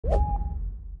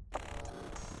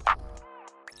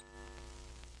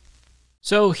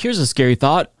So here's a scary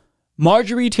thought.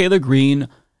 Marjorie Taylor Greene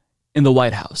in the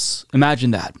White House.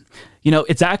 Imagine that. You know,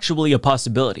 it's actually a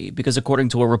possibility because according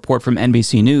to a report from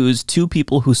NBC News, 2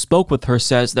 people who spoke with her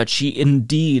says that she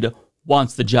indeed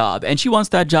wants the job, and she wants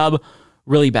that job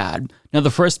really bad. Now,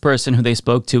 the first person who they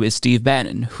spoke to is Steve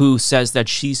Bannon, who says that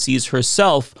she sees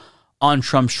herself on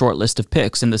Trump's short list of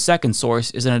picks. And the second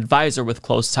source is an advisor with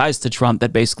close ties to Trump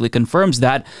that basically confirms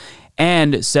that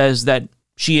and says that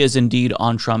she is indeed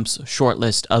on Trump's short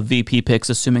list of VP picks,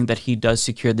 assuming that he does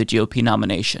secure the GOP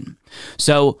nomination.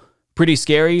 So pretty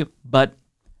scary, but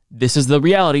this is the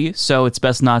reality. So it's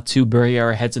best not to bury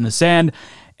our heads in the sand.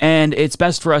 And it's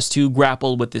best for us to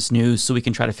grapple with this news so we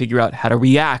can try to figure out how to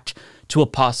react to a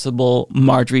possible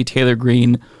Marjorie Taylor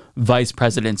Greene vice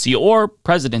presidency or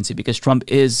presidency, because Trump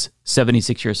is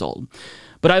 76 years old.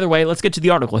 But either way, let's get to the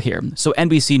article here. So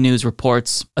NBC News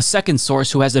reports, a second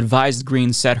source who has advised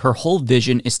Greene said her whole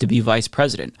vision is to be vice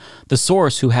president. The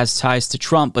source, who has ties to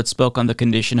Trump but spoke on the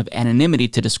condition of anonymity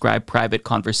to describe private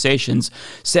conversations,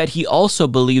 said he also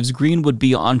believes Greene would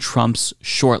be on Trump's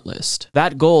shortlist.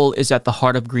 That goal is at the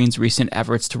heart of Greene's recent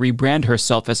efforts to rebrand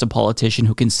herself as a politician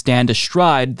who can stand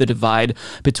astride the divide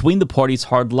between the party's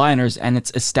hardliners and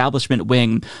its establishment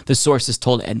wing, the sources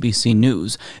told NBC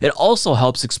News. It also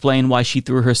helps explain why she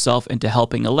threw herself into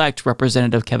helping elect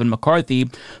Representative Kevin McCarthy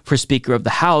for Speaker of the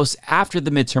House after the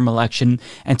midterm election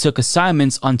and took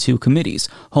assignments on 2 committees,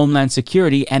 Homeland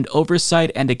Security and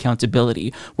Oversight and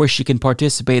Accountability, where she can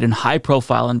participate in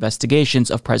high-profile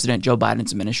investigations of President Joe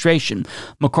Biden's administration.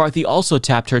 McCarthy also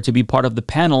tapped her to be part of the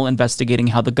panel investigating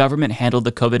how the government handled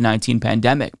the COVID-19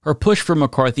 pandemic. Her push for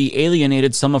McCarthy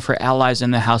alienated some of her allies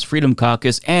in the House Freedom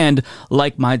Caucus and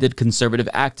like-minded conservative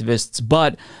activists,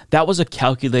 but that was a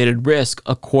calculated risk,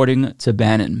 according to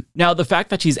Bannon. Now, the fact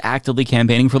that she's actively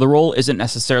campaigning for the role isn't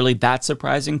necessarily that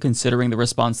surprising considering the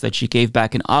response that she gave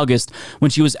back in August when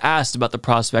she was asked about the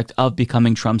prospect of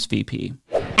becoming Trump's VP.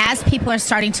 As people are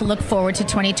starting to look forward to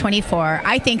 2024,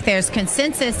 I think there's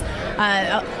consensus,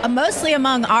 mostly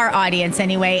among our audience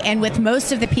anyway, and with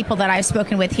most of the people that I've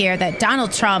spoken with here, that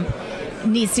Donald Trump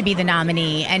needs to be the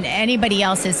nominee, and anybody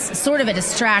else is sort of a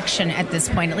distraction at this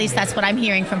point. At least that's what I'm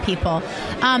hearing from people.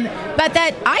 But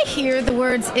that I hear the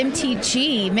words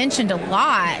MTG mentioned a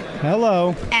lot.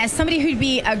 Hello. As somebody who'd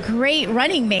be a great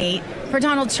running mate for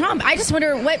Donald Trump. I just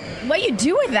wonder what you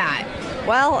do with that.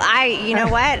 Well, you know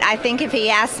what? I think if he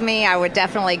asked me, I would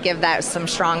definitely give that some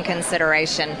strong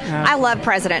consideration. I love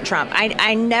President Trump.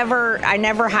 I never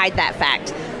hide that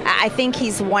fact. I think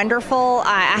he's wonderful.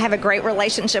 I have a great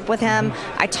relationship with him.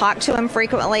 I talk to him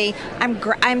frequently.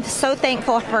 I'm so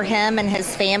thankful for him and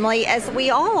his family, as we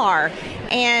all are.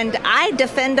 And I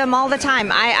defend him all the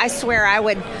time. I swear I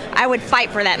would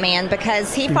fight for that man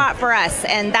because he fought for us,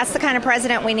 and that's the kind of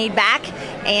president we need back.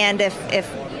 And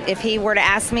if he were to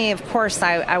ask me, of course,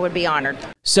 I would be honored.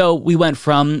 So we went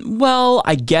from, well,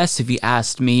 I guess if he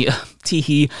asked me,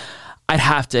 teehee, I'd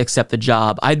have to accept the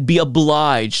job. I'd be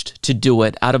obliged to do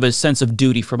it out of a sense of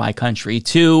duty for my country,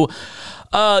 to,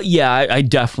 yeah, I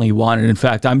definitely want it. In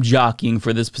fact, I'm jockeying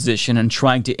for this position and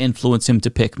trying to influence him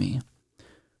to pick me.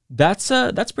 That's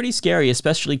pretty scary,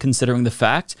 especially considering the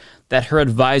fact that her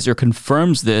advisor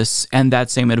confirms this, and that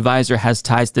same advisor has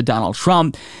ties to Donald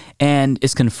Trump and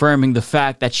is confirming the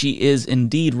fact that she is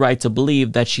indeed right to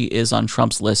believe that she is on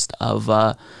Trump's list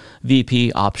of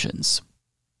VP options.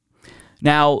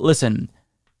 Now, listen,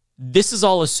 this is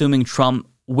all assuming Trump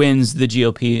wins the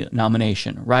GOP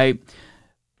nomination, right?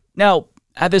 Now,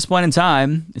 at this point in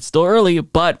time, it's still early,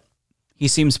 but he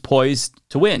seems poised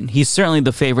to win. He's certainly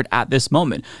the favorite at this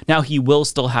moment. Now, he will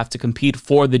still have to compete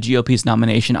for the GOP's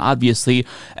nomination, obviously,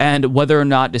 and whether or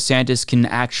not DeSantis can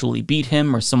actually beat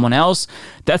him or someone else,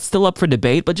 that's still up for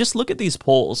debate. But just look at these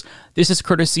polls. This is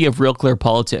courtesy of Real Clear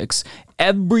Politics.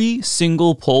 Every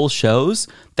single poll shows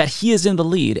that he is in the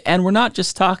lead, and we're not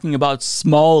just talking about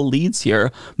small leads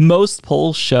here. Most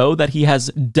polls show that he has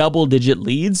double-digit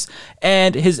leads,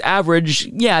 and his average,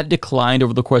 yeah, declined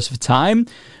over the course of time.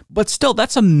 But still,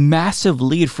 that's a massive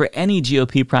lead for any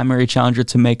GOP primary challenger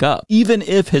to make up, even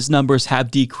if his numbers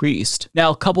have decreased.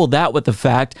 Now, couple that with the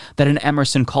fact that an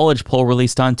Emerson College poll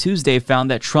released on Tuesday found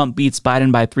that Trump beats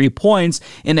Biden by 3 points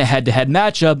in a head-to-head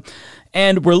matchup,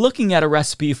 and we're looking at a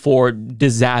recipe for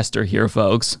disaster here,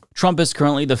 folks. Trump is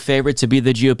currently the favorite to be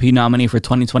the GOP nominee for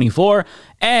 2024,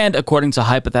 and according to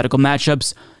hypothetical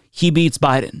matchups, he beats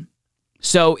Biden.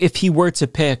 So if he were to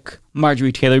pick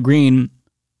Marjorie Taylor Greene,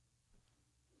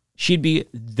 she'd be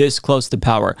this close to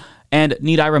power. And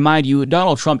need I remind you,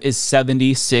 Donald Trump is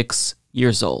 76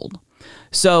 years old.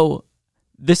 So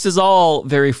this is all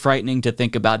very frightening to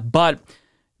think about. But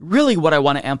really what I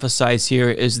want to emphasize here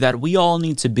is that we all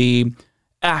need to be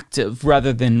active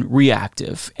rather than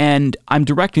reactive. And I'm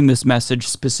directing this message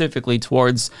specifically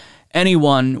towards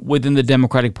anyone within the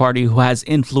Democratic Party who has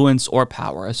influence or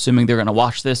power. Assuming they're going to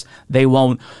watch this, they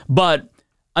won't. But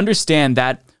understand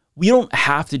that we don't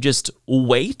have to just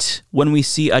wait when we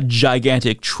see a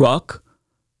gigantic truck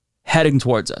heading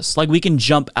towards us. Like, we can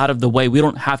jump out of the way. We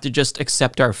don't have to just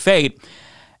accept our fate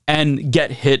and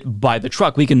get hit by the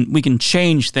truck. We can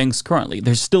change things currently.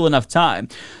 There's still enough time.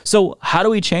 So how do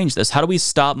we change this? How do we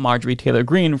stop Marjorie Taylor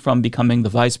Greene from becoming the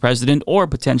vice president or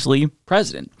potentially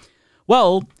president?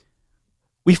 Well,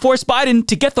 we force Biden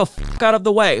to get the fuck out of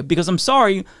the way, because I'm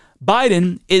sorry,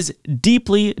 Biden is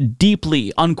deeply,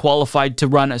 deeply unqualified to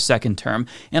run a second term.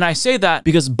 And I say that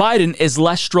because Biden is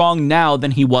less strong now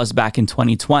than he was back in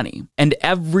 2020. And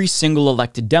every single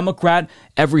elected Democrat,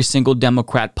 every single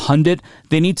Democrat pundit,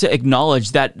 they need to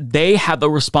acknowledge that they have a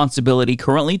responsibility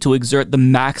currently to exert the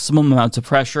maximum amount of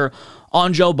pressure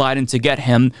on Joe Biden to get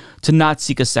him to not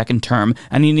seek a second term.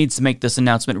 And he needs to make this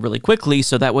announcement really quickly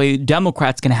so that way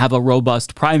Democrats can have a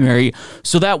robust primary.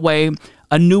 So that way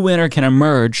a new winner can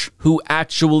emerge who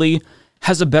actually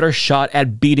has a better shot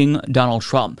at beating Donald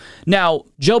Trump. Now,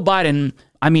 Joe Biden,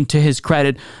 I mean, to his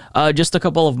credit, just a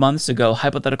couple of months ago,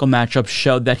 hypothetical matchups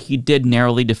showed that he did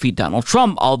narrowly defeat Donald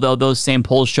Trump, although those same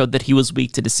polls showed that he was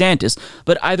weak to DeSantis.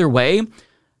 But either way,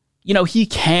 you know, he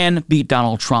can beat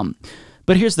Donald Trump.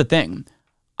 But here's the thing.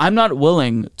 I'm not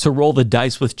willing to roll the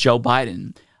dice with Joe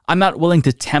Biden. I'm not willing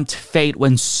to tempt fate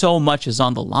when so much is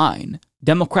on the line.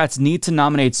 Democrats need to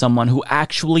nominate someone who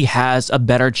actually has a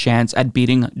better chance at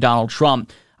beating Donald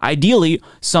Trump. Ideally,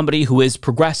 somebody who is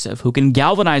progressive, who can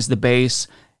galvanize the base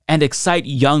and excite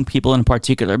young people in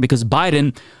particular, because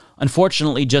Biden,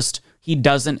 unfortunately, he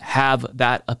doesn't have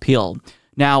that appeal.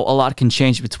 Now, a lot can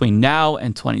change between now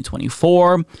and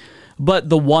 2024. But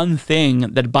the one thing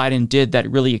that Biden did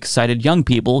that really excited young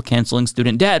people, canceling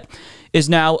student debt, is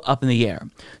now up in the air.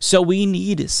 So we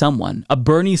need someone, a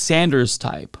Bernie Sanders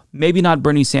type. Maybe not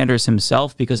Bernie Sanders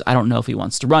himself, because I don't know if he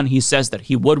wants to run. He says that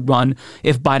he would run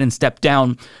if Biden stepped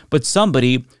down. But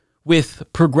somebody with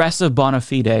progressive bona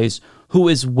fides who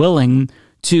is willing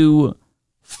to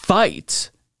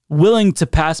fight, willing to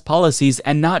pass policies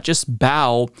and not just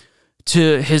bow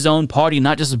to his own party,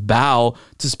 not just bow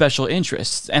to special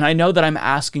interests. And I know that I'm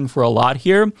asking for a lot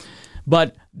here,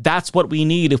 but that's what we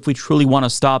need if we truly want to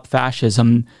stop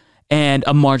fascism and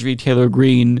a Marjorie Taylor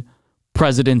Greene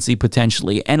presidency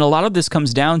potentially. And a lot of this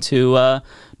comes down to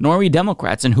normie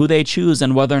Democrats and who they choose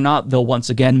and whether or not they'll once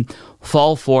again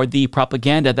fall for the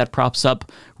propaganda that props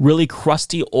up really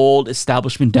crusty old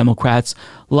establishment Democrats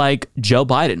like Joe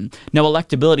Biden. Now,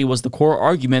 electability was the core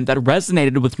argument that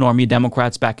resonated with normie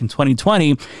Democrats back in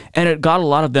 2020, and it got a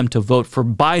lot of them to vote for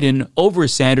Biden over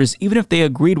Sanders, even if they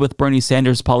agreed with Bernie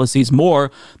Sanders' policies more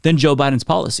than Joe Biden's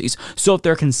policies. So if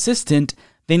they're consistent,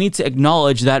 they need to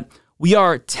acknowledge that we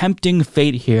are tempting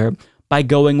fate here by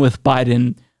going with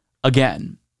Biden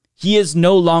again. He is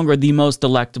no longer the most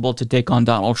electable to take on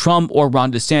Donald Trump or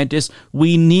Ron DeSantis.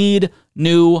 We need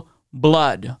new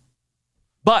blood.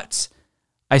 But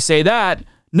I say that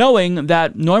knowing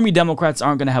that normie Democrats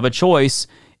aren't going to have a choice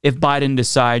if Biden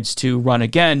decides to run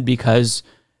again, because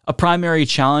a primary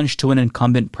challenge to an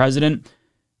incumbent president,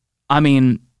 I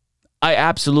mean, I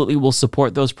absolutely will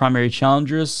support those primary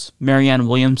challengers. Marianne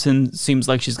Williamson seems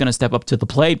like she's going to step up to the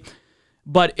plate,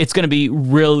 but it's going to be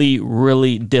really,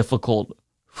 really difficult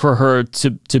for her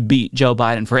to beat Joe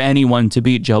Biden, for anyone to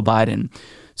beat Joe Biden.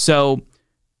 So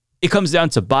it comes down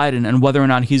to Biden and whether or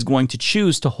not he's going to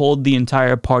choose to hold the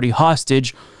entire party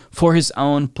hostage for his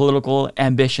own political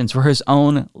ambitions, for his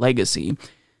own legacy.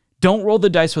 Don't roll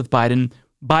the dice with Biden.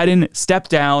 Biden, step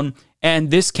down.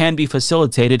 And this can be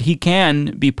facilitated. He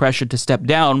can be pressured to step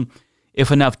down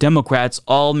if enough Democrats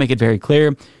all make it very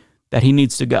clear that he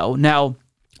needs to go. Now,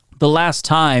 the last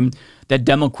time that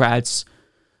Democrats,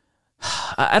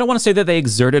 I don't want to say that they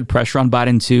exerted pressure on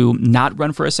Biden to not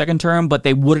run for a second term, but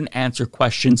they wouldn't answer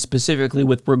questions specifically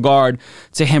with regard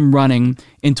to him running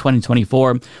in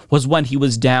 2024 was when he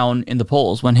was down in the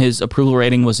polls, when his approval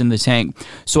rating was in the tank.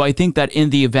 So I think that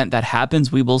in the event that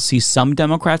happens, we will see some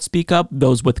Democrats speak up,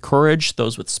 those with courage,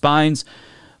 those with spines.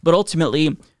 But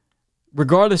ultimately,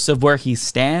 regardless of where he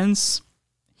stands,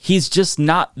 he's just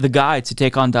not the guy to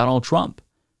take on Donald Trump.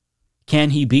 Can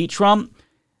he beat Trump?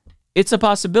 It's a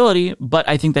possibility, but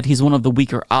I think that he's one of the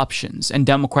weaker options, and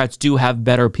Democrats do have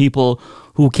better people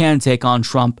who can take on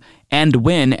Trump and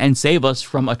win and save us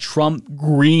from a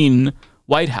Trump-Green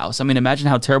White House. I mean, imagine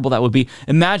how terrible that would be.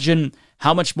 Imagine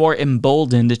how much more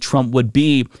emboldened Trump would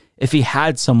be if he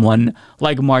had someone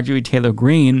like Marjorie Taylor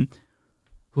Greene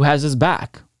who has his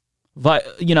back.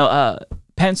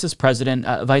 Pence is president,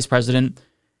 vice president.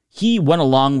 he went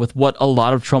along with what a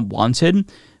lot of Trump wanted,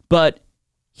 but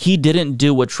he didn't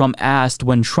do what Trump asked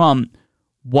when Trump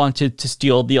wanted to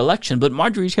steal the election. But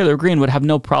Marjorie Taylor Greene would have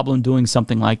no problem doing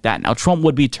something like that. Now, Trump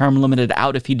would be term limited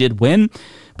out if he did win,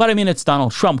 but I mean, it's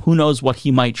Donald Trump. Who knows what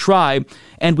he might try?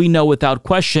 And we know without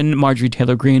question, Marjorie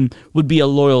Taylor Greene would be a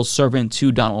loyal servant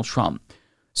to Donald Trump.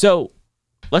 So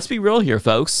let's be real here,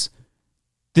 folks.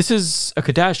 This is a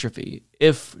catastrophe.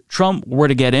 If Trump were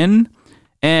to get in,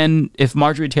 and if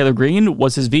Marjorie Taylor Greene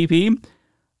was his VP,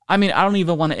 I mean, I don't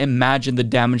even want to imagine the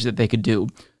damage that they could do.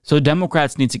 So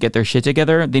Democrats need to get their shit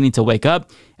together. They need to wake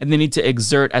up, and they need to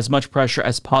exert as much pressure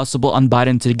as possible on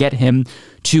Biden to get him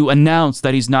to announce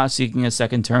that he's not seeking a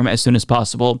second term as soon as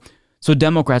possible, so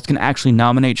Democrats can actually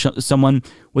nominate someone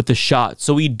with a shot,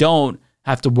 so we don't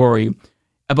have to worry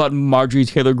about Marjorie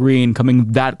Taylor Greene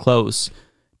coming that close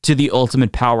to the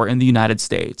ultimate power in the United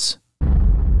States.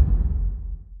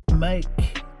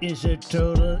 Mike is a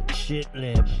total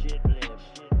shitlib.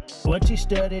 Once he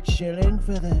started shilling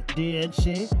for the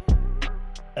DNC,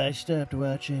 I stopped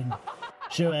watching.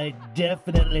 So I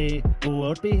definitely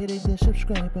won't be hitting the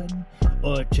subscribe button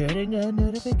or turning on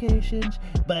notifications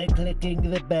by clicking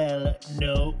the bell.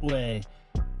 No way.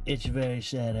 It's very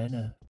sad, I know.